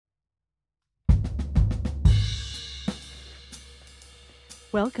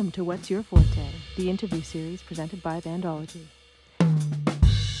Welcome to What's Your Forte, the interview series presented by Bandology.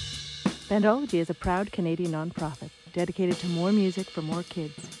 Bandology is a proud Canadian nonprofit dedicated to more music for more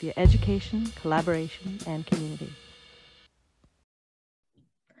kids via education, collaboration, and community.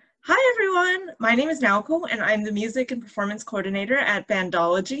 Hi everyone, my name is Naoko and I'm the Music and Performance Coordinator at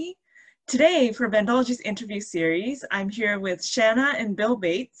Bandology. Today for Bandology's interview series, I'm here with Shanna and Bill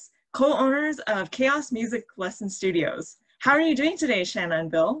Bates, co-owners of Chaos Music Lesson Studios. How are you doing today, Shanna and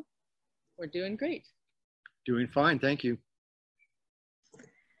Bill? We're doing great. Doing fine, thank you.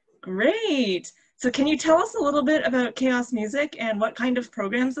 Great. So can you tell us a little bit about Chaos Music and what kind of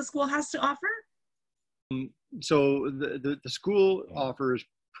programs the school has to offer? So the school offers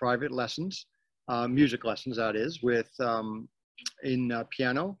private lessons, music lessons that is, with in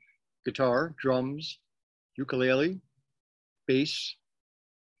piano, guitar, drums, ukulele, bass,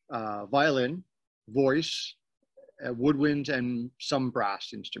 violin, voice, woodwind, and some brass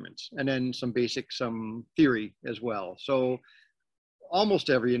instruments, and then some theory as well. So almost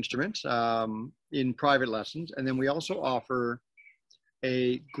every instrument in private lessons. And then we also offer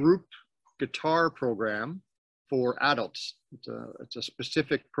a group guitar program for adults. It's a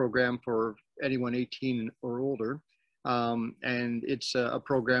specific program for anyone 18 or older. And it's a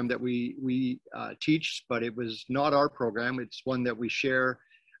program that we teach, but it was not our program. It's one that we share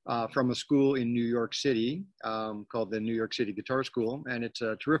from a school in New York City called the New York City Guitar School. And it's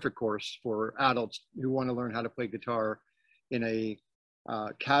a terrific course for adults who want to learn how to play guitar in a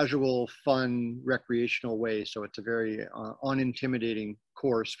casual, fun, recreational way. So it's a very unintimidating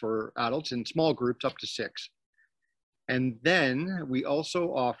course for adults in small groups up to 6. And then we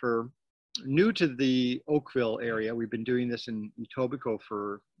also offer, new to the Oakville area, we've been doing this in Etobicoke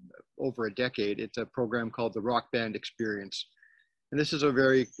for over a decade. It's a program called the Rock Band Experience. And this is a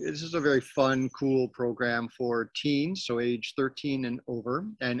very fun, cool program for teens, so age 13 and over,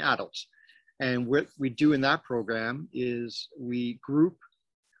 and adults. And what we do in that program is we group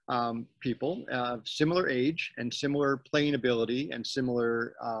people of similar age and similar playing ability and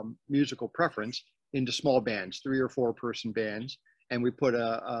similar musical preference into small bands, 3 or 4 person bands. And we put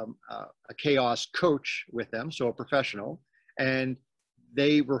a chaos coach with them, so a professional, and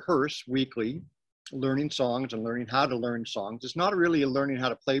they rehearse weekly, learning songs and learning how to learn songs. It's not really a learning how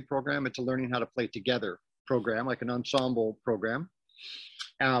to play program, it's a learning how to play together program, like an ensemble program.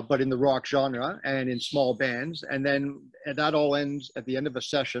 But in the rock genre and in small bands. And then that all ends at the end of a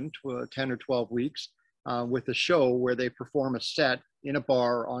session, 10 or 12 weeks, with a show where they perform a set in a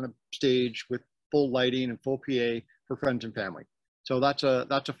bar on a stage with full lighting and full PA for friends and family. So that's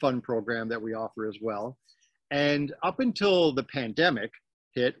a fun program that we offer as well. And up until the pandemic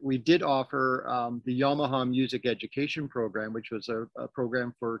hit, we did offer the Yamaha Music Education Program, which was a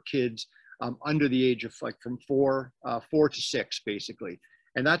program for kids under the age of from 4 to 6, basically.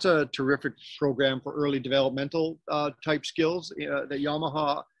 And that's a terrific program for early developmental type skills that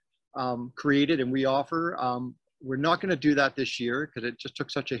Yamaha created and we offer. We're not going to do that this year because it just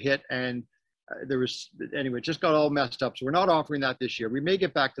took such a hit, and it just got all messed up. So we're not offering that this year. We may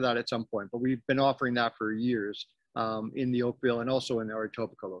get back to that at some point, but we've been offering that for years in the Oakville and also in our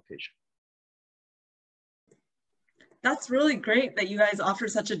Etobicoke location. That's really great that you guys offer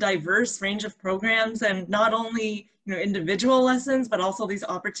such a diverse range of programs, and not only individual lessons, but also these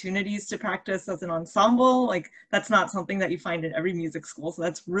opportunities to practice as an ensemble. Like, that's not something that you find in every music school. So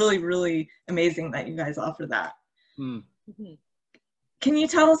that's really, really amazing that you guys offer that. Mm-hmm. Can you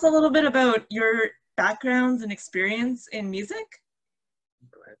tell us a little bit about your backgrounds and experience in music?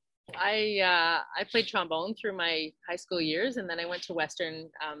 Go ahead. I played trombone through my high school years, and then I went to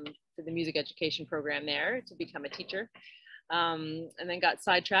Western for the music education program there to become a teacher, and then got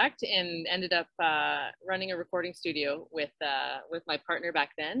sidetracked and ended up running a recording studio with my partner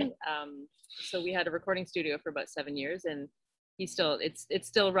back then. So we had a recording studio for about 7 years, and it's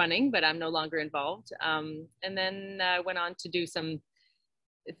still running, but I'm no longer involved. And then I went on to do some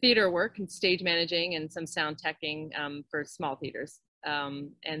theater work and stage managing and some sound teching for small theaters.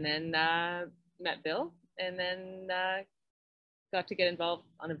 And then met Bill, and then got to get involved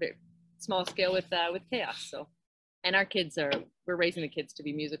on a very small scale with Chaos. So, and we're raising the kids to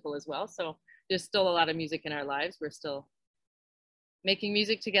be musical as well. So there's still a lot of music in our lives. We're still making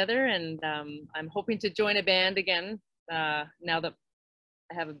music together, and I'm hoping to join a band again now that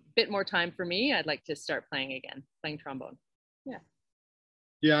I have a bit more time for me. I'd like to start playing trombone.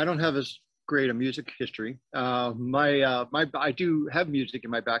 Yeah, I don't have as great a music history. I do have music in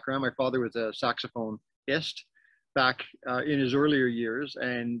my background. My father was a saxophonist back in his earlier years,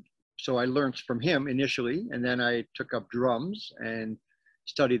 and so I learned from him initially, and then I took up drums and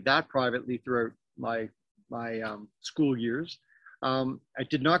studied that privately throughout my school years. I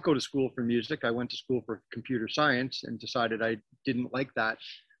did not go to school for music. I went to school for computer science and decided I didn't like that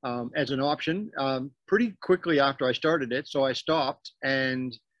as an option pretty quickly after I started it. So I stopped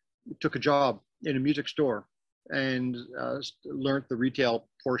and took a job in a music store and learned the retail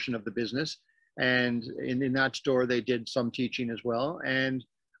portion of the business. And in that store, they did some teaching as well. And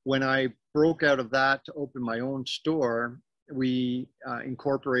when I broke out of that to open my own store, we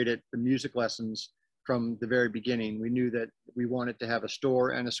incorporated the music lessons from the very beginning. We knew that we wanted to have a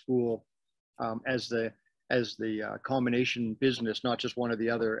store and a school as the combination business, not just one or the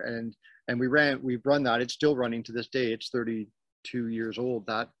other. And we've run that. It's still running to this day. It's 32 years old,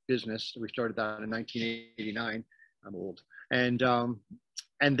 that business. We started that in 1989. I'm old.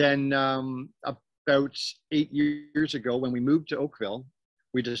 And then about 8 years ago, when we moved to Oakville,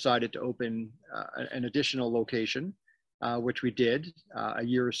 we decided to open an additional location, which we did a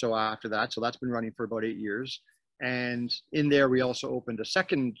year or so after that. So that's been running for about 8 years. And in there, we also opened a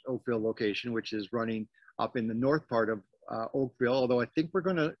second Oakville location, which is running up in the north part of Oakville, although I think we're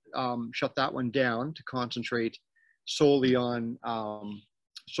going to shut that one down to concentrate solely on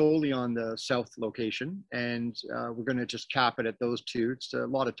the south location. And we're going to just cap it at those two. It's a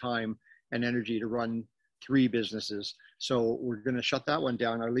lot of time and energy to run 3 businesses. So we're going to shut that one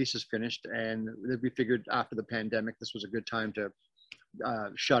down. Our lease is finished, and we figured after the pandemic, this was a good time to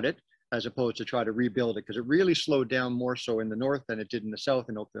shut it as opposed to try to rebuild it, because it really slowed down more so in the north than it did in the south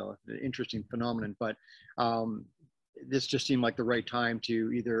in Oakville. An interesting phenomenon, but this just seemed like the right time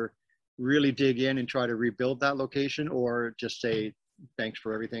to either really dig in and try to rebuild that location, or just say thanks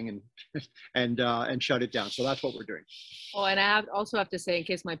for everything and shut it down. So that's what we're doing. Oh, and I also have to say, in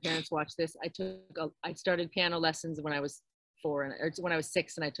case my parents watch this, I started piano lessons when I was 4 or when I was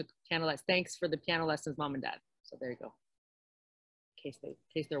 6, and I took piano lessons. Thanks for the piano lessons, Mom and Dad. So there you go. In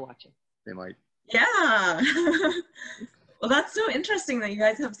case they're watching. They might. Yeah. Well, that's so interesting that you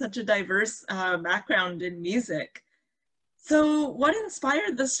guys have such a diverse background in music. So what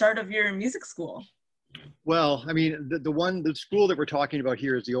inspired the start of your music school? Well, I mean, the school that we're talking about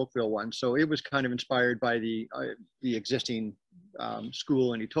here is the Oakville one. So it was kind of inspired by the existing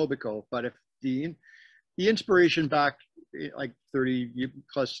school in Etobicoke. But if the inspiration back like 30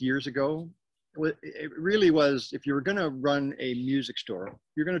 plus years ago, it really was, if you were going to run a music store,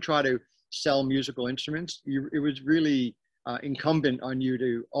 you're going to try to sell musical instruments. It was really incumbent on you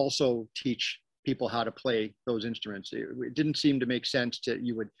to also teach people how to play those instruments. It didn't seem to make sense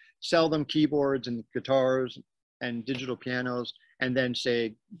you would sell them keyboards and guitars and digital pianos and then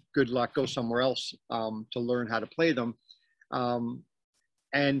say, good luck, go somewhere else to learn how to play them.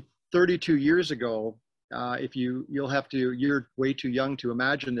 And 32 years ago, you're way too young to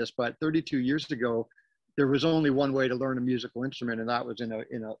imagine this, but 32 years ago, there was only one way to learn a musical instrument, and that was in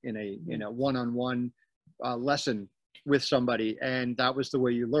a one-on-one lesson with somebody, and that was the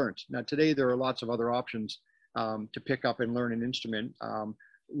way you learned. Now today there are lots of other options to pick up and learn an instrument.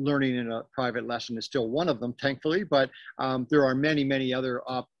 Learning in a private lesson is still one of them, thankfully, but there are many other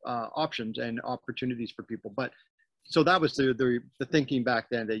options and opportunities for people. But so that was the thinking back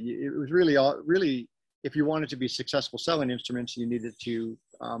then, that it was really if you wanted to be successful selling instruments, you needed to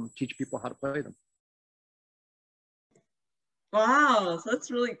teach people how to play them. Wow, so that's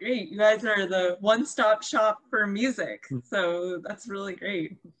really great. You guys are the one-stop shop for music. So that's really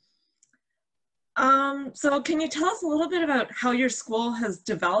great. So can you tell us a little bit about how your school has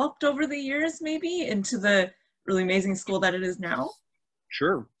developed over the years, maybe, into the really amazing school that it is now?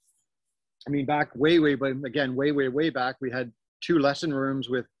 Sure. I mean, back way back, we had 2 lesson rooms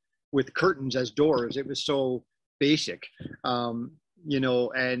with curtains as doors. It was so basic, you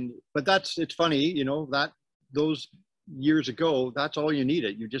know, but it's funny, you know, that those years ago, that's all you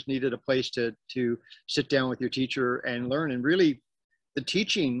needed. You just needed a place to sit down with your teacher and learn. And really the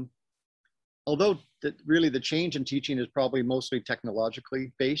teaching, although really the change in teaching is probably mostly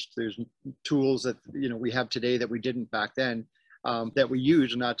technologically based. There's tools that, you know, we have today that we didn't back then, that we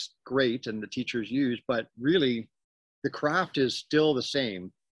use, and that's great, and the teachers use, but really the craft is still the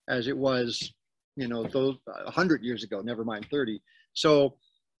same as it was, you know, those 100 years ago, never mind 30. So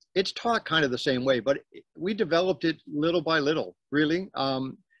it's taught kind of the same way, but we developed it little by little, really.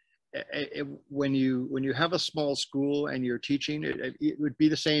 When you have a small school and you're teaching, it would be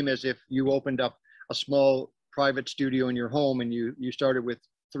the same as if you opened up a small private studio in your home and you started with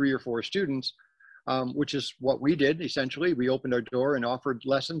 3 or 4 students, which is what we did, essentially. We opened our door and offered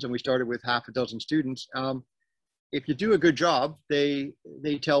lessons, and we started with half a dozen students. If you do a good job, they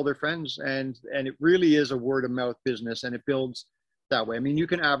tell their friends, and it really is a word of mouth business, and it builds that way. I mean, you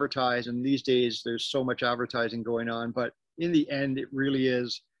can advertise, and these days there's so much advertising going on, but in the end, it really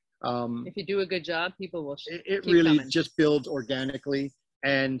is If you do a good job, people will It keep really coming. just builds organically,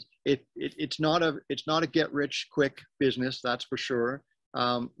 and it's not a get rich quick business, that's for sure.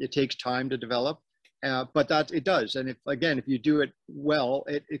 It takes time to develop, but that it does. And if you do it well,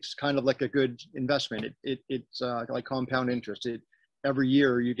 it's kind of like a good investment. It's like compound interest. Every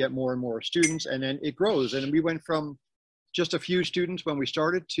year you get more and more students, and then it grows. And we went from just a few students when we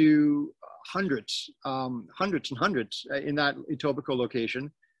started to hundreds and hundreds in that Etobicoke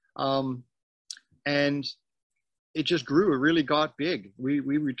location. And it just grew. It really got big.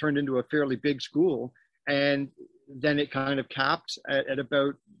 We turned into a fairly big school, and then it kind of capped at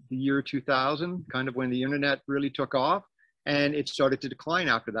about the year 2000, kind of when the internet really took off, and it started to decline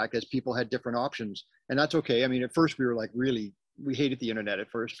after that because people had different options, and that's okay. I mean, at first we were like we hated the internet at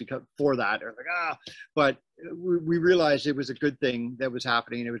first because for that, or like but we realized it was a good thing that was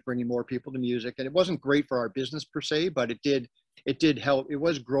happening. It was bringing more people to music, and it wasn't great for our business per se, but it did help. It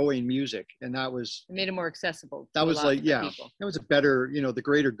was growing music, and it made it more accessible. That was like, yeah, people. that was a better, the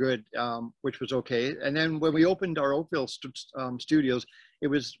greater good, which was okay. And then when we opened our Oakville studios,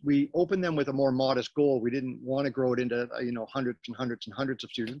 we opened them with a more modest goal. We didn't want to grow it into, hundreds and hundreds and hundreds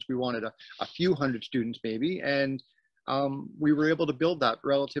of students. We wanted a few hundred students maybe. And we were able to build that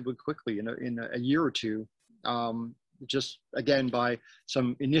relatively quickly in a year or two, just again, by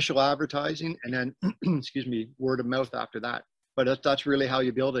some initial advertising and then, excuse me, word of mouth after that. But that's really how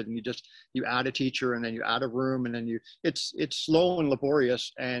you build it. And you add a teacher, and then you add a room, and then it's slow and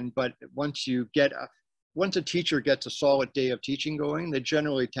laborious. But once a teacher gets a solid day of teaching going, they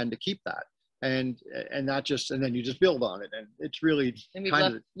generally tend to keep that. And then you just build on it. And it's really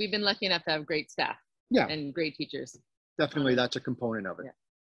we've been lucky enough to have great staff. Yeah. And great teachers. Definitely, that's a component of it.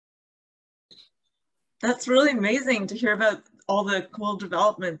 Yeah. That's really amazing to hear about all the cool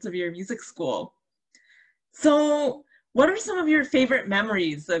developments of your music school. So, what are some of your favorite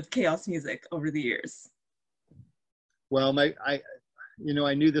memories of Chaos Music over the years? Well, I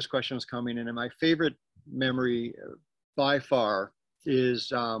knew this question was coming, and my favorite memory by far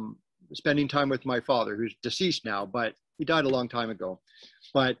is spending time with my father, who's deceased now, but he died a long time ago.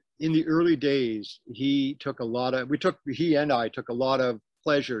 But in the early days, he and I took a lot of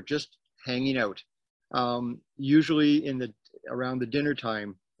pleasure just hanging out. Usually around the dinner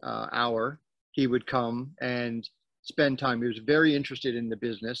time hour, he would come and spend time. He was very interested in the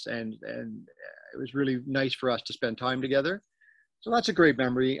business, and it was really nice for us to spend time together. So that's a great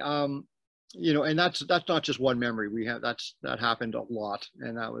memory. And that's not just one memory. That happened a lot,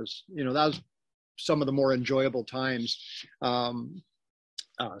 and that was some of the more enjoyable times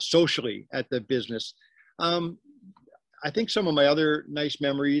socially at the business. I think some of my other nice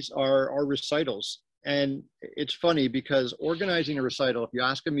memories are recitals. And it's funny because organizing a recital, if you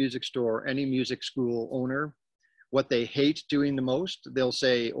ask a music store, any music school owner, what they hate doing the most, they'll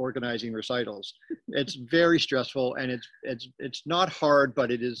say organizing recitals. It's very stressful, and it's not hard,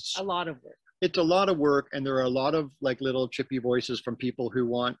 but it is a lot of work. It's a lot of work, and there are a lot of like little chippy voices from people who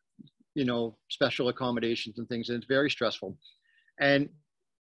want, special accommodations and things, and it's very stressful.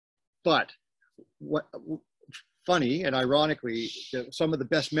 But what funny and ironically, some of the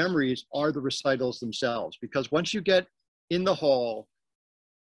best memories are the recitals themselves, because once you get in the hall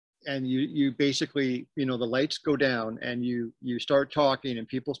and you basically, the lights go down and you start talking and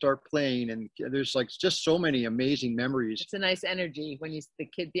people start playing, and there's like just so many amazing memories. It's a nice energy when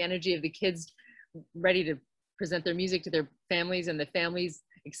the energy of the kids ready to present their music to their families, and the families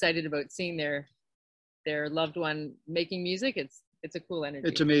excited about seeing their loved one making music. It's a cool energy.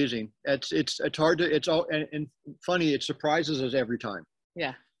 It's amazing. It's hard to, it's all, and funny, it surprises us every time.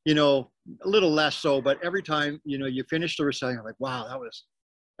 Yeah. A little less so, but every time, you finish the recital, you're like, wow,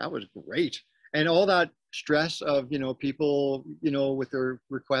 that was great. And all that stress of, people, with their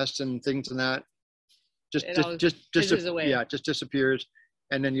requests and things and that just away. Yeah, just disappears.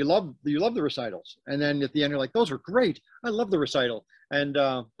 And then you love the recitals. And then at the end, you're like, those were great. I love the recital. And,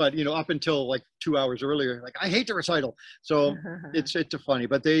 but, up until like 2 hours earlier, like, I hate the recital. So it's a funny,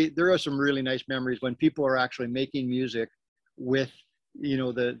 but there are some really nice memories when people are actually making music with,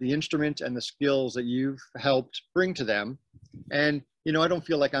 the instruments and the skills that you've helped bring to them. And, I don't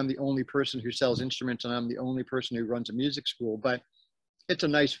feel like I'm the only person who sells instruments and I'm the only person who runs a music school, but it's a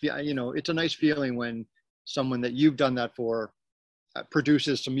nice, it's a nice feeling when someone that you've done that for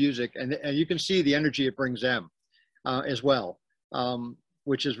produces some music, and you can see the energy it brings them as well,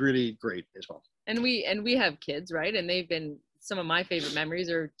 which is really great as well. And we have kids, right? And they've been, some of my favorite memories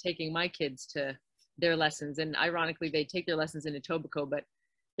are taking my kids to their lessons. And ironically, they take their lessons in Etobicoke, but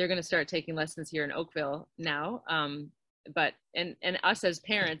they're going to start taking lessons here in Oakville now. But us as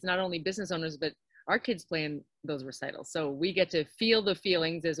parents, not only business owners, but our kids play in those recitals. So we get to feel the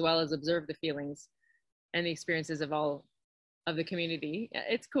feelings as well as observe the feelings and the experiences of all of the community.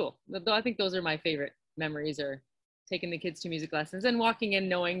 It's cool. Though I think those are my favorite memories, are taking the kids to music lessons and walking in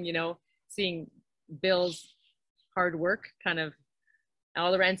knowing, you know, seeing Bill's hard work kind of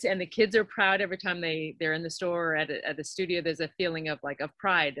all around, and the kids are proud every time they're in the store or at the studio. There's a feeling of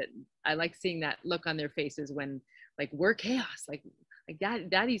pride. I like seeing that look on their faces when like we're chaos, like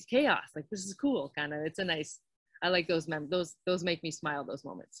daddy's chaos, like this is cool kind of. It's a nice, I like those those make me smile, those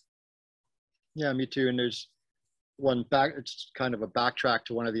moments. Yeah, me too. And there's one back, it's kind of a backtrack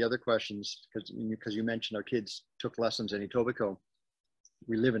to one of the other questions, because you mentioned our kids took lessons in Etobicoke.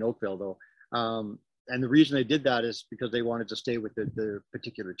 We live in Oakville though. And the reason they did that is because they wanted to stay with the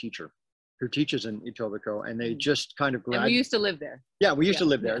particular teacher who teaches in Etobicoke, and they just kind of And we used to live there. Yeah, we used to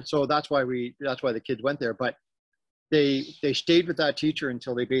live there. Yeah. So that's why the kids went there. But they stayed with that teacher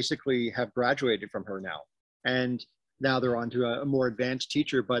until they basically have graduated from her now. And now they're on to a more advanced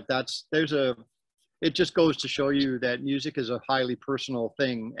teacher. But it just goes to show you that music is a highly personal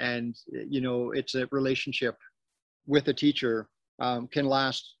thing. And, you know, it's a relationship with a teacher can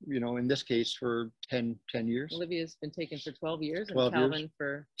last, you know, in this case for 10 years. Olivia's been taken for 12 years and 12 Calvin years.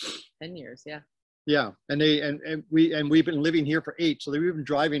 for 10 years. Yeah. Yeah. And we've been living here for 8. So we've been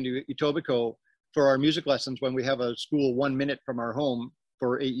driving to Etobicoke for our music lessons when we have a school 1 minute from our home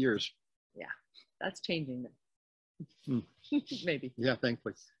for 8 years. Yeah. That's changing then. Maybe. Yeah.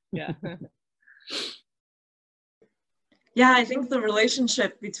 Thankfully. Yeah. Yeah, I think the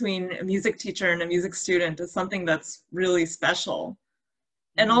relationship between a music teacher and a music student is something that's really special.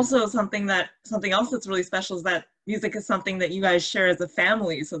 And also something else that's really special is that music is something that you guys share as a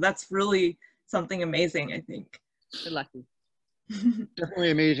family. So that's really something amazing, I think. We're lucky.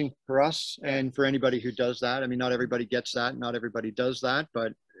 Definitely amazing for us and for anybody who does that. I mean, not everybody gets that, not everybody does that,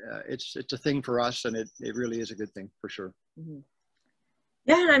 but it's a thing for us, and it really is a good thing for sure. Mm-hmm.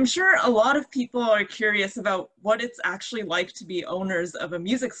 Yeah, and I'm sure a lot of people are curious about what it's actually like to be owners of a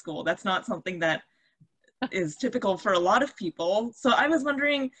music school. That's not something that is typical for a lot of people. So I was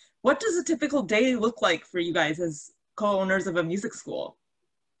wondering, what does a typical day look like for you guys as co-owners of a music school?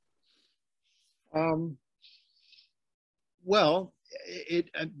 Well,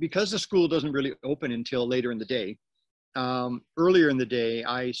 because the school doesn't really open until later in the day, earlier in the day,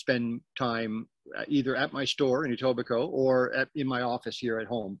 I spend time either at my store in Etobicoke or in my office here at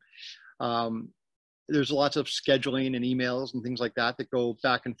home. There's lots of scheduling and emails and things like that go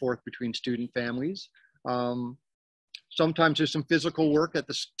back and forth between student families. Sometimes there's some physical work at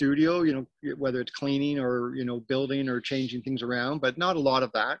the studio, you know, whether it's cleaning or, you know, building or changing things around, but not a lot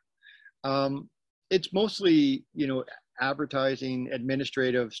of that. It's mostly, you know, advertising,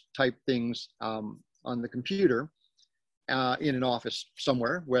 administrative type things on the computer. In an office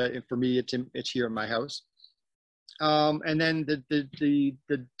somewhere, where for me it's here in my house, and then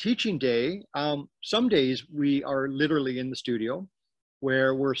the teaching day. Some days we are literally in the studio,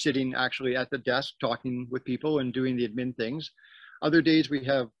 where we're sitting actually at the desk talking with people and doing the admin things. Other days we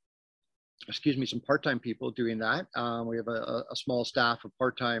have, some part-time people doing that. We have a small staff of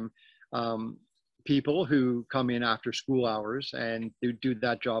part-time people who come in after school hours and do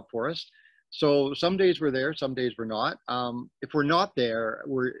that job for us. So some days we're there, some days we're not. If we're not there,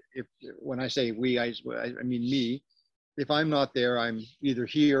 when I say we, I mean me. If I'm not there, I'm either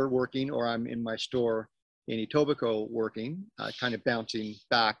here working or I'm in my store in Etobicoke working, kind of bouncing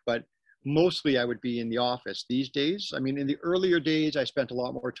back. But mostly I would be in the office these days. I mean, in the earlier days, I spent a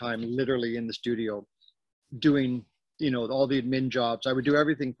lot more time literally in the studio doing, you know, all the admin jobs. I would do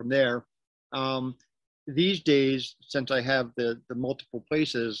everything from there. These days, since I have the multiple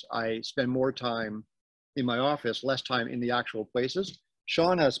places, I spend more time in my office, less time in the actual places.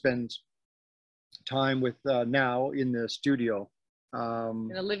 Shauna spends time with now in the studio.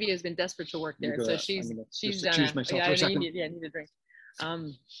 And Olivia has been desperate to work there, so she's done it. Yeah, I need a drink.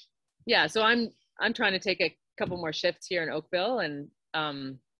 Yeah, so I'm trying to take a couple more shifts here in Oakville, and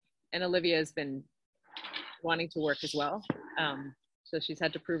Olivia has been wanting to work as well. So she's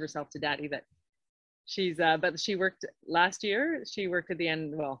had to prove herself to Daddy that but she worked last year. She worked at the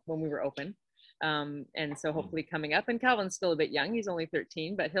end, well, when we were open. And so hopefully coming up, and Calvin's still a bit young. He's only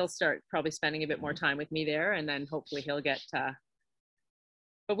 13, but he'll start probably spending a bit more time with me there. And then hopefully he'll get,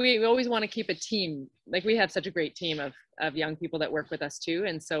 but we always want to keep a team. Like we have such a great team of young people that work with us too.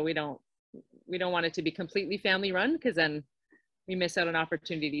 And so we don't want it to be completely family run, because then we miss out on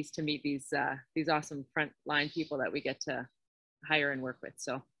opportunities to meet these awesome frontline people that we get to hire and work with.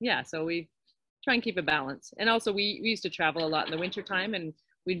 So yeah, so we try and keep a balance. And also we used to travel a lot in the winter time, and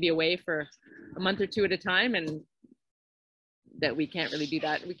we'd be away for a month or two at a time, and that we can't really do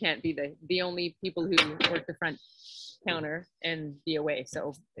that. We can't be the only people who work the front counter and be away.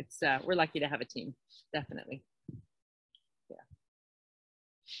 So it's we're lucky to have a team, definitely.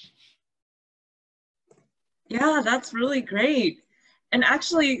 Yeah, that's really great. And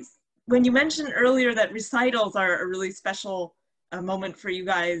actually, when you mentioned earlier that recitals are a really special moment for you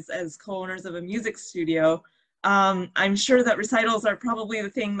guys as co-owners of a music studio, I'm sure that recitals are probably the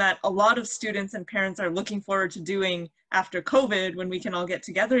thing that a lot of students and parents are looking forward to doing after COVID when we can all get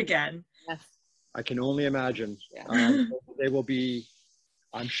together again. Yes. I can only imagine. Yeah. They will be,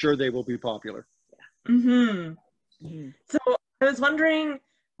 I'm sure they will be popular. Yeah. Mm-hmm. Mm-hmm. So I was wondering,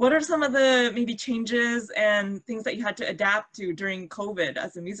 what are some of the maybe changes and things that you had to adapt to during COVID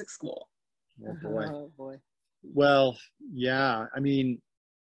as a music school? Oh boy. Oh boy. Well, yeah, I mean,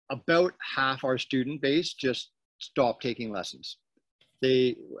 about half our student base just stopped taking lessons.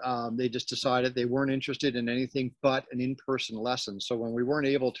 They just decided they weren't interested in anything but an in-person lesson. So when we weren't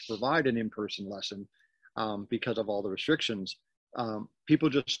able to provide an in-person lesson because of all the restrictions, people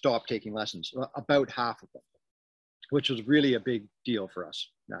just stopped taking lessons, about half of them, which was really a big deal for us,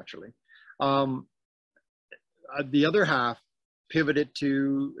 naturally. The other half pivoted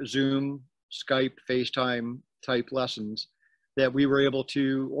to Zoom, Skype, FaceTime type lessons that we were able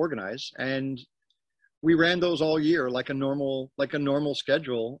to organize, and we ran those all year like a normal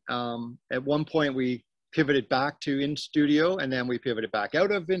schedule. At one point we pivoted back to in studio, and then we pivoted back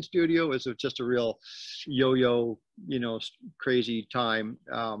out of in studio. It was just a real yo-yo, crazy time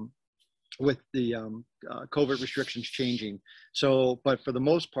with the COVID restrictions changing. So, but for the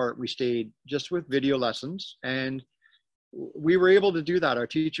most part, we stayed just with video lessons, and we were able to do that. Our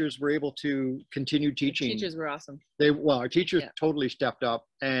teachers were able to continue teaching. The teachers were awesome. Our teachers totally stepped up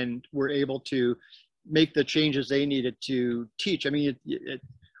and were able to make the changes they needed to teach. I mean,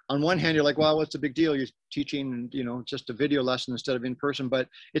 on one hand, you're like, well, what's the big deal? You're teaching, just a video lesson instead of in person, but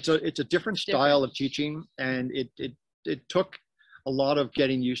it's a different style of teaching, and it took a lot of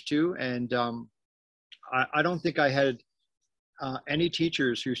getting used to. And I don't think I had any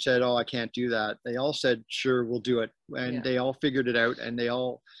teachers who said, oh, I can't do that. They all said, sure, we'll do it. And they all figured it out, and they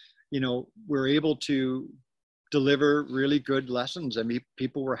all, were able to deliver really good lessons. I mean,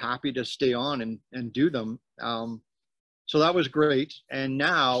 people were happy to stay on and do them. So that was great. And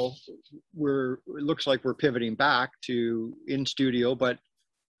now it looks like we're pivoting back to in studio, but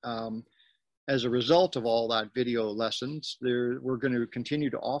as a result of all that video lessons, we're going to continue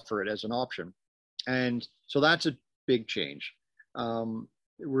to offer it as an option. And so that's a big change.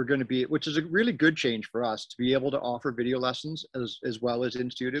 We're going to be, which is a really good change for us, to be able to offer video lessons as well as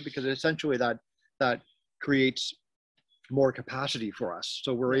in studio, because essentially that creates more capacity for us.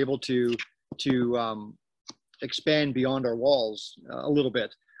 So we're able to expand beyond our walls a little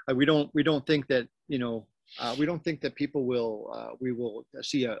bit. We don't think that, we don't think that people we will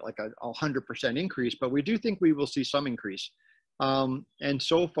see a 100% increase, but we do think we will see some increase. And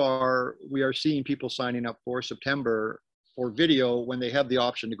so far we are seeing people signing up for September for video when they have the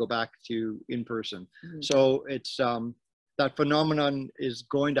option to go back to in person. Mm-hmm. So it's that phenomenon is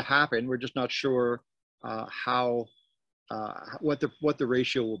going to happen. We're just not sure what the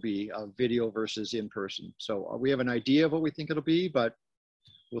ratio will be of video versus in person. So we have an idea of what we think it'll be, but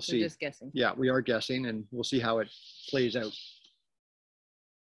we'll see. We're just guessing. Yeah, we are guessing, and we'll see how it plays out.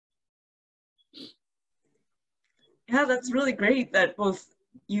 Yeah, that's really great that both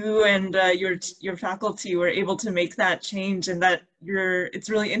you and your faculty were able to make that change, and that it's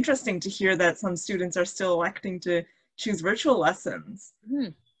really interesting to hear that some students are still electing to choose virtual lessons. Mm-hmm.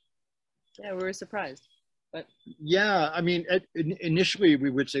 Yeah, we were surprised. But yeah, I mean, initially we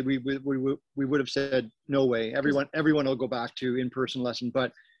would say we would have said no way. Everyone will go back to in-person lesson.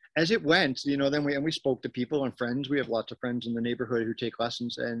 But as it went, then we spoke to people and friends. We have lots of friends in the neighborhood who take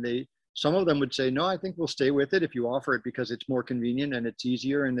lessons, and some of them would say, no, I think we'll stay with it if you offer it, because it's more convenient and it's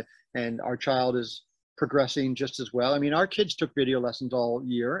easier, and our child is progressing just as well. I mean, our kids took video lessons all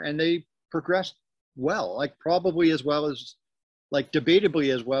year, and they progressed well, like probably as well as, like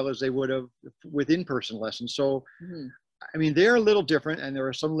debatably as well as they would have with in-person lessons. So, mm-hmm. I mean, they're a little different, and there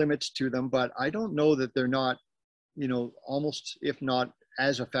are some limits to them, but I don't know that they're not, almost, if not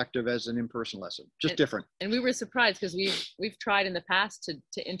as effective as an in-person lesson, just different. And we were surprised because we've tried in the past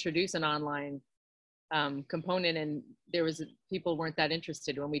to introduce an online component, and people weren't that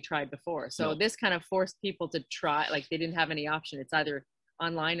interested when we tried before. So this kind of forced people to try, like they didn't have any option. It's either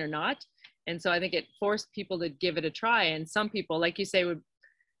online or not. And so I think it forced people to give it a try. And some people, like you say,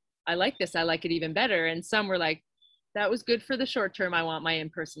 I like this, I like it even better. And some were like, that was good for the short term, I want my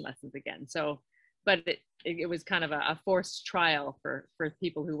in-person lessons again. So, but it was kind of a forced trial for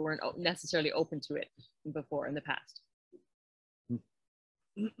people who weren't necessarily open to it before in the past.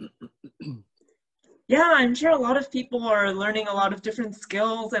 Yeah, I'm sure a lot of people are learning a lot of different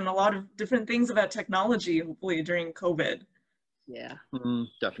skills and a lot of different things about technology, hopefully during COVID. Yeah.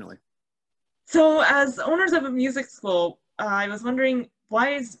 Definitely. So as owners of a music school, I was wondering,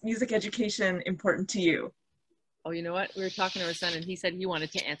 why is music education important to you? Oh, you know what? We were talking to our son and he said he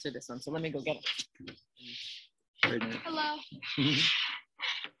wanted to answer this one. So let me go get him. Hello.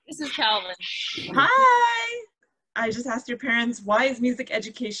 This is Calvin. Hi! I just asked your parents, why is music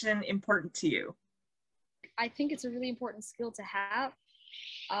education important to you? I think it's a really important skill to have,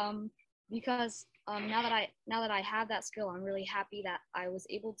 because now that I have that skill, I'm really happy that I was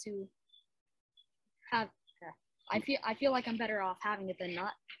able to have. I feel like I'm better off having it than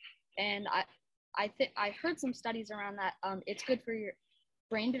not, and I've heard some studies around that. It's good for your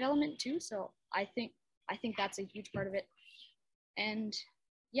brain development too. So I think that's a huge part of it, and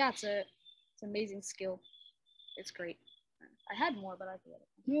yeah, it's an amazing skill. It's great. I had more, but I forget it.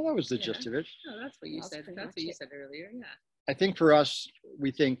 Yeah, that was the gist of it. No, that's what you said. That's what you said earlier. Yeah. I think for us,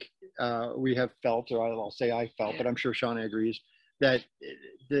 we think we have felt, or I'll say I felt, but I'm sure Shauna agrees, that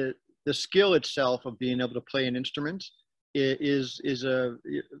the skill itself of being able to play an instrument is a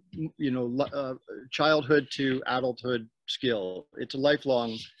childhood to adulthood skill. It's a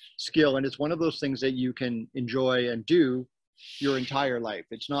lifelong skill, and it's one of those things that you can enjoy and do your entire life.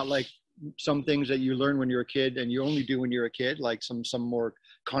 It's not like some things that you learn when you're a kid and you only do when you're a kid, like some more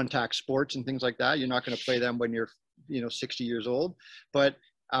contact sports and things like that. You're not going to play them when you're 60 years old, but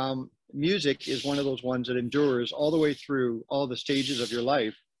music is one of those ones that endures all the way through all the stages of your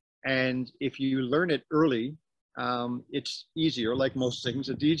life. And if you learn it early, it's easier. Like most things,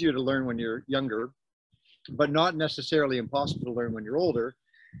 it's easier to learn when you're younger, but not necessarily impossible to learn when you're older.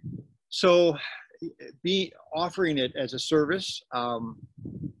 So offering it as a service,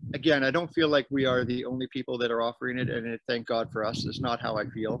 again, I don't feel like we are the only people that are offering it, and thank God for us. It's not how I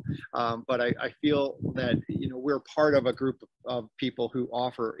feel, but I feel that we're part of a group of people who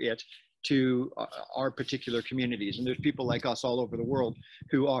offer it to our particular communities, and there's people like us all over the world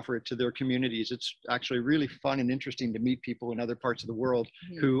who offer it to their communities. It's actually really fun and interesting to meet people in other parts of the world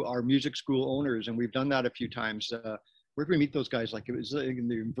who are music school owners, and we've done that a few times. Where did we meet those guys? Like it was in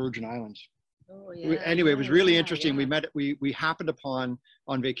the Virgin Islands. Oh, yeah. Anyway, it was really interesting. Yeah. We happened upon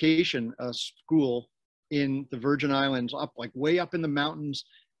on vacation a school in the Virgin Islands, way up in the mountains,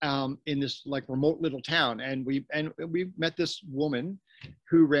 in this like remote little town, and we met this woman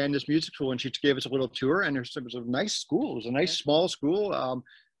who ran this music school, and she gave us a little tour, and it was a nice school. It was a nice small school,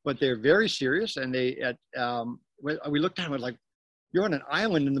 but they're very serious, and we looked at it like, you're on an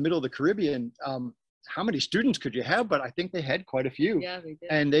island in the middle of the Caribbean. How many students could you have? But I think they had quite a few. Yeah, they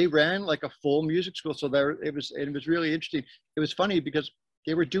did. And they ran like a full music school. So it was really interesting. It was funny because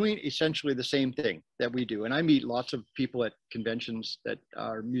they were doing essentially the same thing that we do. And I meet lots of people at conventions that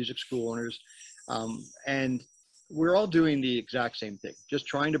are music school owners. And we're all doing the exact same thing, just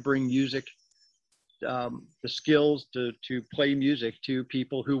trying to bring music, the skills to play music to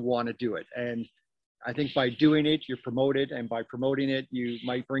people who want to do it. And I think by doing it, you're promoted. And by promoting it, you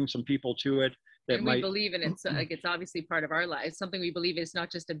might bring some people to it. And we believe in it. So like, it's obviously part of our lives. Something we believe is not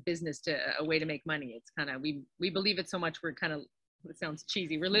just a business a way to make money. It's kind of, we believe it so much. We're kind of, it sounds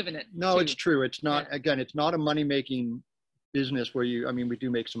cheesy. We're living it. No, too. It's true. It's not, again, it's not a money-making business where we do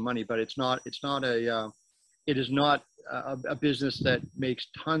make some money, but it is not a business that makes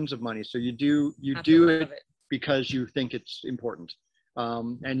tons of money. So you do it because you think it's important.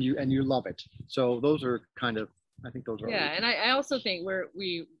 And you love it. So those are kind of, I think those are. Yeah. And I also think we're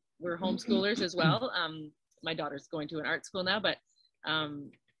homeschoolers as well. My daughter's going to an art school now, but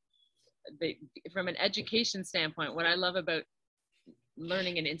from an education standpoint, what I love about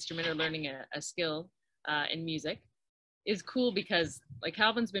learning an instrument or learning a skill in music is cool because like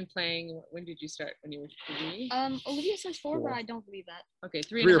Calvin's been playing. When did you start? When you were 3? Olivia says 4, but I don't believe that. Okay,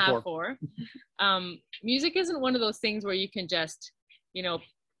 3.5, 4. Music isn't one of those things where you can just,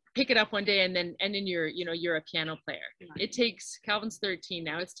 pick it up one day and then you're a piano player. It takes, Calvin's 13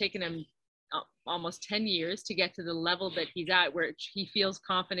 now, it's taken him almost 10 years to get to the level that he's at where he feels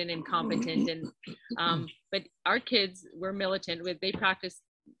confident and competent. And but our kids were militant they practice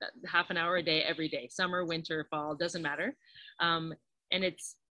half an hour a day every day, summer, winter, fall, doesn't matter. And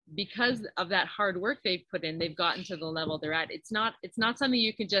it's because of that hard work they've put in, they've gotten to the level they're at. It's not something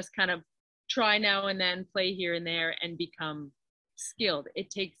you can just kind of try now and then, play here and there and become skilled. It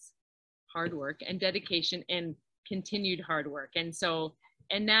takes hard work and dedication and continued hard work. And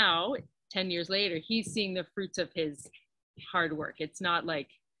now 10 years later, he's seeing the fruits of his hard work. It's not like,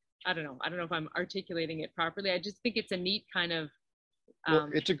 I don't know if I'm articulating it properly. I just think it's a neat kind of,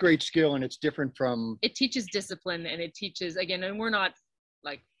 it's a great skill, and it's different from, it teaches discipline, and it teaches, again, and we're not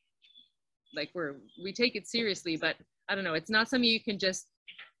like we take it seriously, but I don't know, it's not something you can just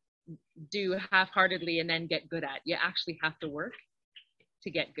do half-heartedly and then get good at. You actually have to work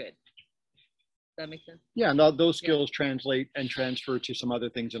to get good. Does that make sense? Yeah, and those skills translate and transfer to some other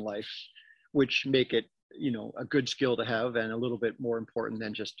things in life, which make it, you know, a good skill to have and a little bit more important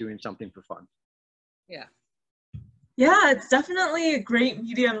than just doing something for fun. Yeah. Yeah, it's definitely a great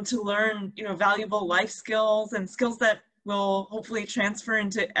medium to learn, you know, valuable life skills and skills that will hopefully transfer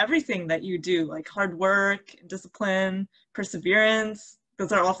into everything that you do, like hard work, discipline, perseverance.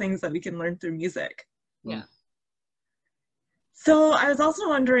 Those are all things that we can learn through music. Yeah. So I was also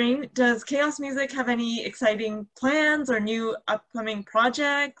wondering, does Chaos Music have any exciting plans or new upcoming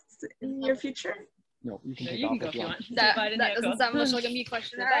projects in the near future? No, you can No, take you off can go if if you want. want. That doesn't sound much like a me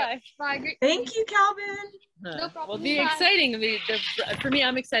question. All right. Bye. Great. Thank you, Calvin. No problem. Well, the Bye. exciting, for me,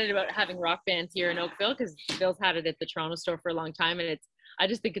 I'm excited about having rock bands here in Oakville because Bill's had it at the Toronto store for a long time, and I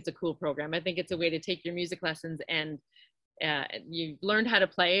just think it's a cool program. I think it's a way to take your music lessons and you learned how to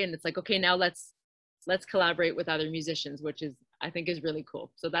play, and it's like, okay, now let's collaborate with other musicians, which I think is really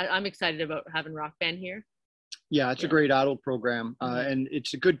cool. So that I'm excited about having rock band here. Yeah, it's a great adult program, Mhm. and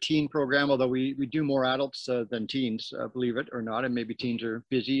it's a good teen program, although we do more adults than teens, believe it or not, and maybe teens are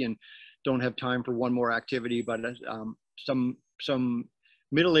busy and don't have time for one more activity, but some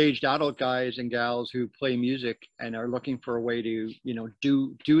middle-aged adult guys and gals who play music and are looking for a way to, you know,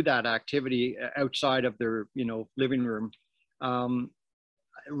 do that activity outside of their, you know, living room,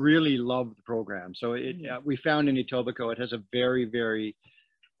 really love the program. So we found in Etobicoke, it has a very, very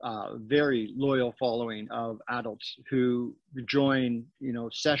very loyal following of adults who join, you know,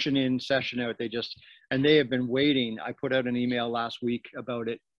 session in, session out. And they have been waiting. I put out an email last week about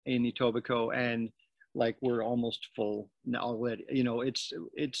it in Etobicoke, and like, we're almost full now already. You know, it's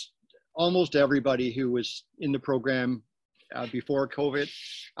almost everybody who was in the program before COVID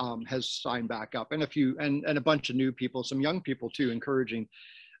has signed back up, and a bunch of new people, some young people too, encouraging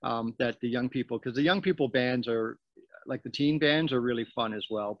that the young people, because the young people bands are, like the teen bands, are really fun as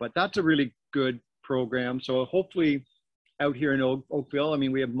well. But that's a really good program. So hopefully out here in Oakville, I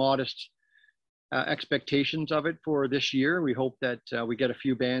mean, we have modest expectations of it for this year. We hope that we get a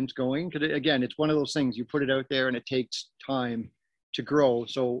few bands going. Because again, it's one of those things, you put it out there and it takes time to grow.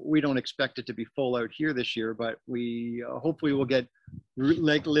 So we don't expect it to be full out here this year, but we hopefully we'll get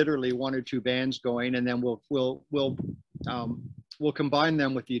like literally 1 or 2 bands going, and then we'll combine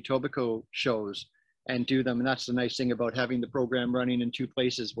them with the Etobicoke shows and do them. And that's the nice thing about having the program running in 2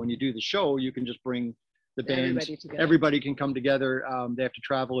 places. When you do the show, you can just bring the bands, everybody can come together. They have to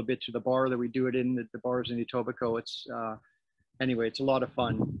travel a bit to the bar that we do it in, the bars in Etobicoke. It's anyway, it's a lot of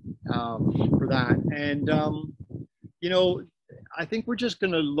fun for that. And you know, I think we're just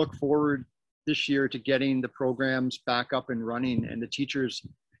going to look forward this year to getting the programs back up and running, and the teachers,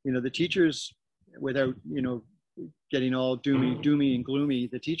 you know, without, you know, getting all doomy and gloomy,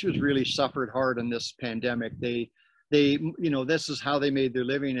 the teachers really suffered hard in this pandemic. They, you know, this is how they made their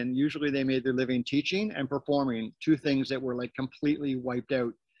living, and usually they made their living teaching and performing, 2 things that were like completely wiped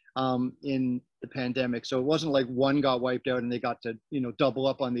out in the pandemic. So it wasn't like one got wiped out and they got to, you know, double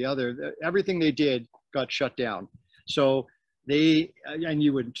up on the other. Everything they did got shut down. So they, and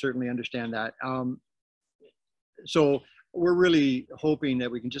you would certainly understand that. So we're really hoping that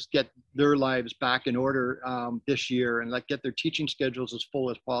we can just get their lives back in order this year, and like get their teaching schedules as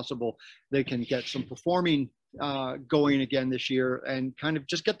full as possible. They can get some performing going again this year, and kind of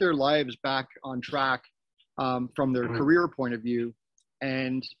just get their lives back on track from their career point of view,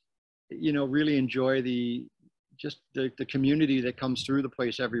 and, you know, really enjoy the community that comes through the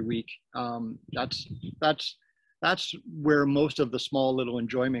place every week. That's where most of the small little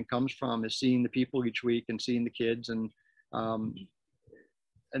enjoyment comes from, is seeing the people each week and seeing the kids, and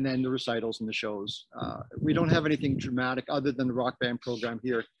then the recitals and the shows. We don't have anything dramatic other than the rock band program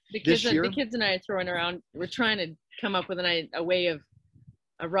here. The kids and I are throwing around, we're trying to come up with a way of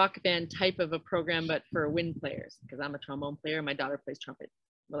a rock band type of a program, but for wind players, because I'm a trombone player and my daughter plays trumpet.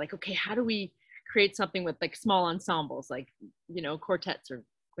 We're like, okay, how do we create something with like small ensembles, like, you know, quartets or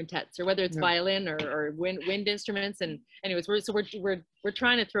quintets, or whether it's violin or wind instruments. And anyways, we're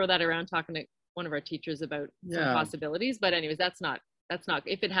trying to throw that around, talking to one of our teachers about some possibilities. But anyways, that's not,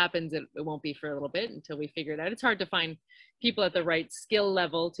 if it happens, it won't be for a little bit until we figure it out. It's hard to find people at the right skill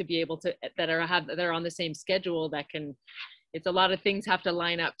level to be able to, that are on the same schedule, that can, it's a lot of things have to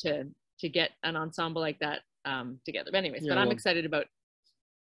line up to get an ensemble like that together. But anyways, but I'm excited about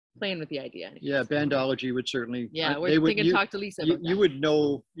playing with the idea. Yeah, Bandology would certainly. Yeah, we're thinking, talk to Lisa about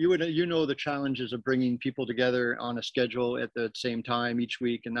that. You know the challenges of bringing people together on a schedule at the same time each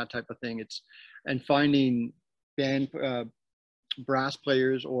week and that type of thing. And finding band brass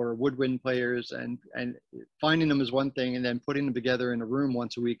players or woodwind players, and finding them is one thing, and then putting them together in a room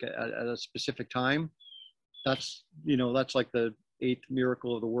once a week at a specific time. That's, you know, that's like the eighth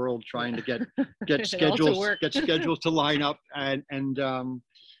miracle of the world, trying to get schedules to line up, and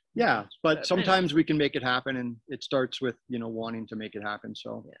yeah, but sometimes we can make it happen, and it starts with, you know, wanting to make it happen.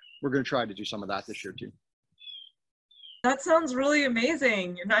 So we're going to try to do some of that this year too. That sounds really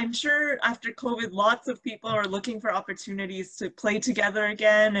amazing. And I'm sure after COVID, lots of people are looking for opportunities to play together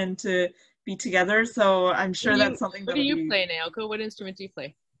again and to be together. So I'm sure that's something that What do you play, Naoko? What instrument do you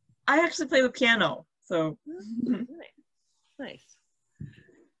play? I actually play the piano. So nice.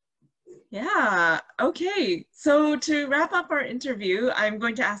 Yeah, okay. So to wrap up our interview, I'm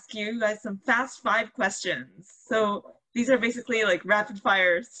going to ask you guys some fast 5 questions. So these are basically like rapid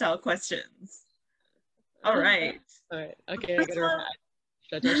fire style questions. All right. All right. Okay, I gotta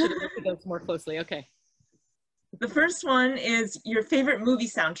I should have looked at those more closely. Okay. The first one is your favorite movie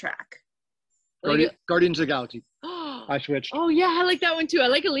soundtrack. Guardians of the Galaxy. I switched. Oh yeah, I like that one too. I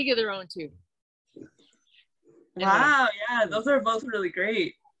like A League of Their Own too. Wow, yeah, those are both really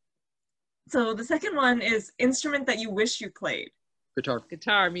great. So the second one is instrument that you wish you played. Guitar.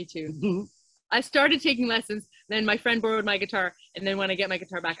 Guitar, me too. I started taking lessons, then my friend borrowed my guitar, and then when I get my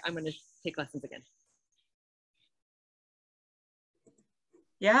guitar back, I'm going to take lessons again.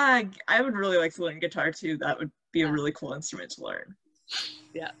 Yeah, I would really like to learn guitar too. That would be a really cool instrument to learn.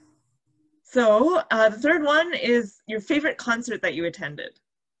 Yeah. So the third one is your favorite concert that you attended.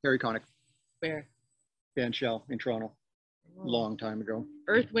 Harry Connick. Where? Bandshell in Toronto. Long time ago.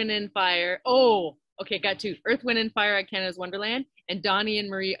 Earth, Wind and Fire. Oh, okay, got 2. Earth, Wind and Fire at Canada's Wonderland, and Donnie and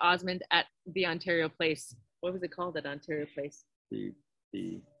Marie Osmond at the Ontario Place. What was it called at Ontario Place? The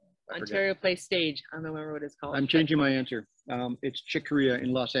Ontario Place stage. I don't remember what it's called. I'm changing my answer. It's Chick Corea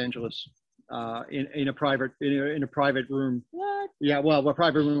in Los Angeles, in a private room. What? Yeah, well, a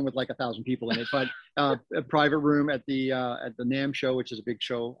private room with like 1,000 people in it, but a private room at the NAMM show, which is a big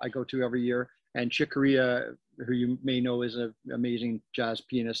show I go to every year. And Chick Corea, who you may know, is an amazing jazz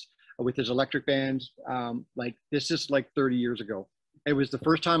pianist with his electric band. Like this is like 30 years ago. It was the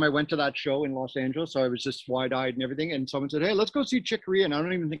first time I went to that show in Los Angeles, so I was just wide-eyed and everything. And someone said, "Hey, let's go see Chick Corea." And I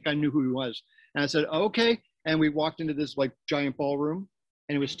don't even think I knew who he was. And I said, "Okay." And we walked into this like giant ballroom,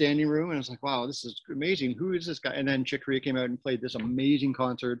 and it was standing room. And I was like, "Wow, this is amazing. Who is this guy?" And then Chick Corea came out and played this amazing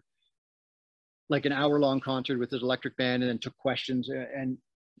concert, like an hour-long concert with his electric band, and then took questions. And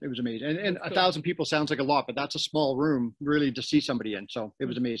it was amazing. And cool. 1,000 people sounds like a lot, but that's a small room really to see somebody in. So it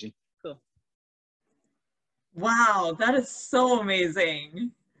was amazing. Cool. Wow, that is so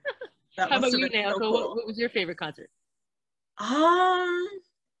amazing. How about you, Naoko? So cool. What was your favorite concert?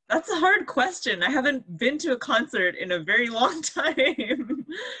 That's a hard question. I haven't been to a concert in a very long time.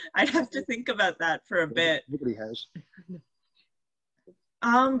 I'd have to think about that for a bit. Nobody has.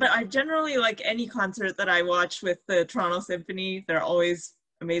 But I generally like any concert that I watch with the Toronto Symphony. They're always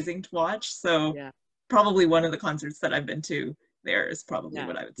amazing to watch. So probably one of the concerts that I've been to there is probably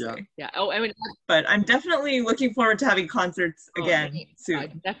what I would say. Yeah. Oh, I mean, but I'm definitely looking forward to having concerts again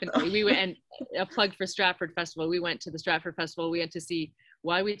soon. Definitely. We went, and a plug for Stratford Festival. We went to the Stratford Festival. We went to see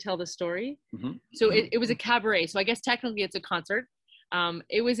Why We Tell the Story. Mm-hmm. So it was a cabaret. So I guess technically it's a concert.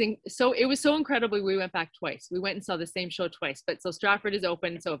 It was so incredible. We went back twice. We went and saw the same show twice. But so Stratford is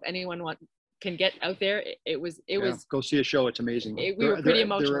open. So if anyone can get out there, it was go see a show. It's amazing. We were pretty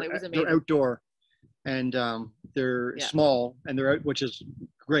emotional. It was amazing. They're outdoor, and they're small, and they're out, which is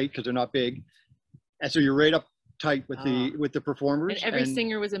great because they're not big, and so you're right up tight with the performers. And every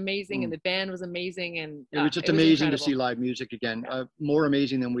singer was amazing, and the band was amazing, and it was just amazing to see live music again. More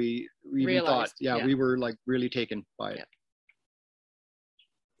amazing than we even thought. Yeah, we were like really taken by it.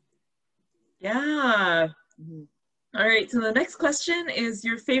 Yeah. Mm-hmm. All right, so the next question is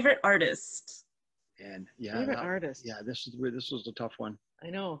your favorite artist. And favorite artist. Yeah, this was a tough one. I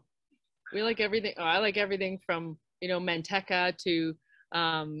know. We like everything. I like everything from Manteca to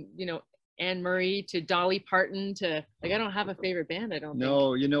Anne Murray to Dolly Parton to I don't have a favorite band. I don't.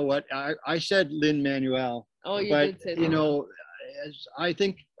 No, think. You know what? I said Lin-Manuel. Oh, you did say that. I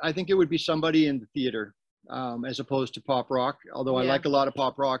think it would be somebody in the theater. As opposed to pop rock, although I like a lot of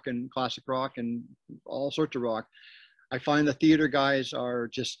pop rock and classic rock and all sorts of rock. I find the theater guys are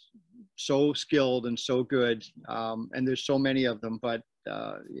just so skilled and so good, and there's so many of them. But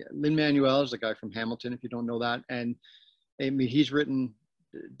Lin-Manuel is the guy from Hamilton, if you don't know that. And I mean, he's writing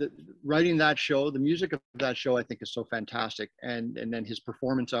that show, the music of that show, I think is so fantastic. And then his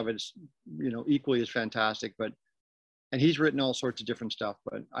performance of it is, equally as fantastic. And he's written all sorts of different stuff,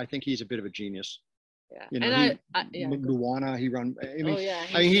 but I think he's a bit of a genius. Yeah. You know, And yeah. Moana, he run. I mean, Oh,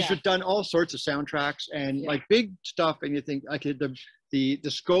 yeah. he's done all sorts of soundtracks and like big stuff. And you think like the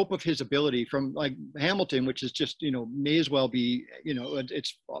scope of his ability from like Hamilton, which is just, you know, may as well be, you know,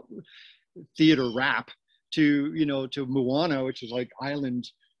 it's theater rap, to, you know, to Moana, which is like island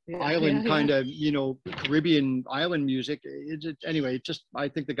kind of, you know, Caribbean island music. Anyway, just, I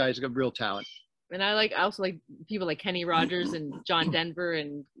think the guy's got real talent. And I also like people like Kenny Rogers and John Denver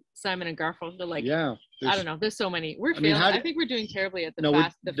and Simon and Garfunkel. They're like, I don't know. There's so many. We're failing. I think we're doing terribly at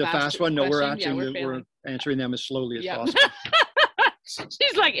the fast one. No, we're answering them as slowly as possible.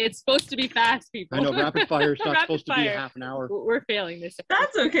 She's like, it's supposed to be fast, people. I know, rapid fire is not supposed to be a half an hour. We're failing this.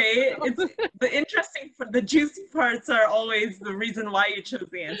 That's okay. It's the interesting, the juicy parts are always the reason why you chose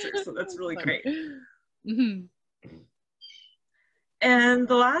the answer. So that's really great. Mm-hmm. And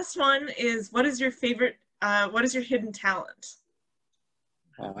the last one is, what is your favorite, what is your hidden talent?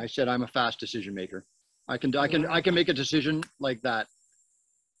 I said I'm a fast decision maker. I can make a decision like that.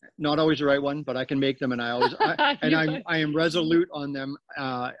 Not always the right one, but I can make them, and I am resolute on them.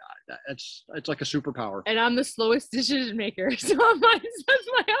 It's like a superpower. And I'm the slowest decision maker, so that's my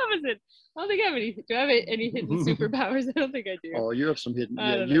opposite. I don't think I have any. Do I have any hidden superpowers? I don't think I do. Oh, you have some hidden.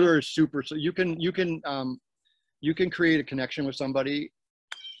 Yeah, you are super. So you can create a connection with somebody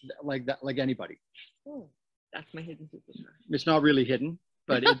like that, like anybody. Oh, that's my hidden superpower. It's not really hidden,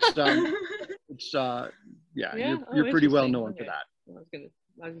 but you're pretty well known for that.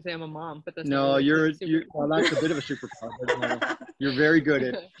 I was gonna say I'm a mom, but that's no, really well, that's a bit of a superpower. But, you're very good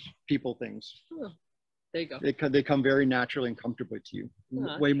at people things. Oh, there you go. They come very naturally and comfortably to you,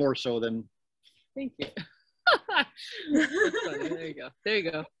 way more so than. Thank you. That's funny. There you go. There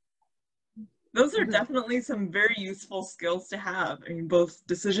you go. Those are definitely some very useful skills to have. I mean, both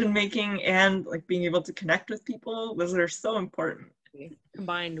decision making and like being able to connect with people. Those are so important.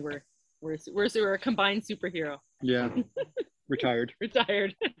 Combined, we're a combined superhero. Yeah. Retired.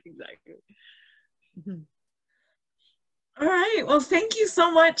 Exactly. All right. Well, thank you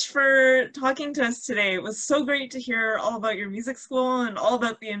so much for talking to us today. It was so great to hear all about your music school and all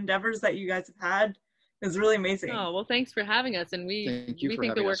about the endeavors that you guys have had. It was really amazing. Oh, well, thanks for having us. And we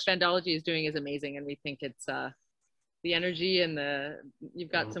think the work Bandology is doing is amazing. And we think it's the energy and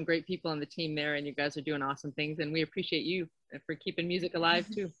you've got some great people on the team there, and you guys are doing awesome things. And we appreciate you for keeping music alive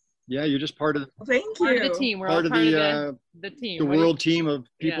too. Yeah, you're just part of the team. We're all part of the team. The world team of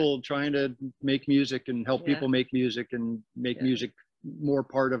people trying to make music and help people make music and make music more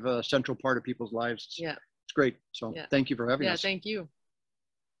part of a central part of people's lives. It's great. So thank you for having us. Yeah, thank you.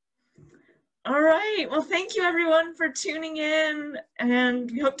 All right. Well, thank you everyone for tuning in, and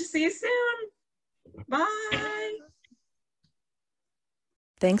we hope to see you soon. Bye.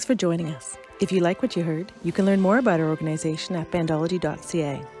 Thanks for joining us. If you like what you heard, you can learn more about our organization at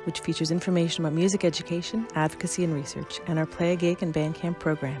bandology.ca, which features information about music education, advocacy and research, and our Play a Gig and Bandcamp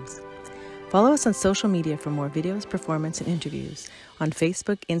programs. Follow us on social media for more videos, performance, and interviews on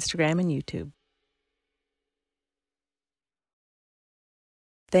Facebook, Instagram, and YouTube.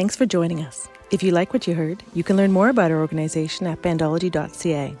 Thanks for joining us. If you like what you heard, you can learn more about our organization at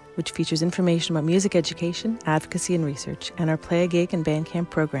bandology.ca, which features information about music education, advocacy and research, and our Play a Gig and Bandcamp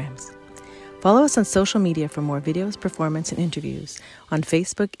programs. Follow us on social media for more videos, performance, and interviews on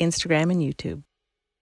Facebook, Instagram, and YouTube.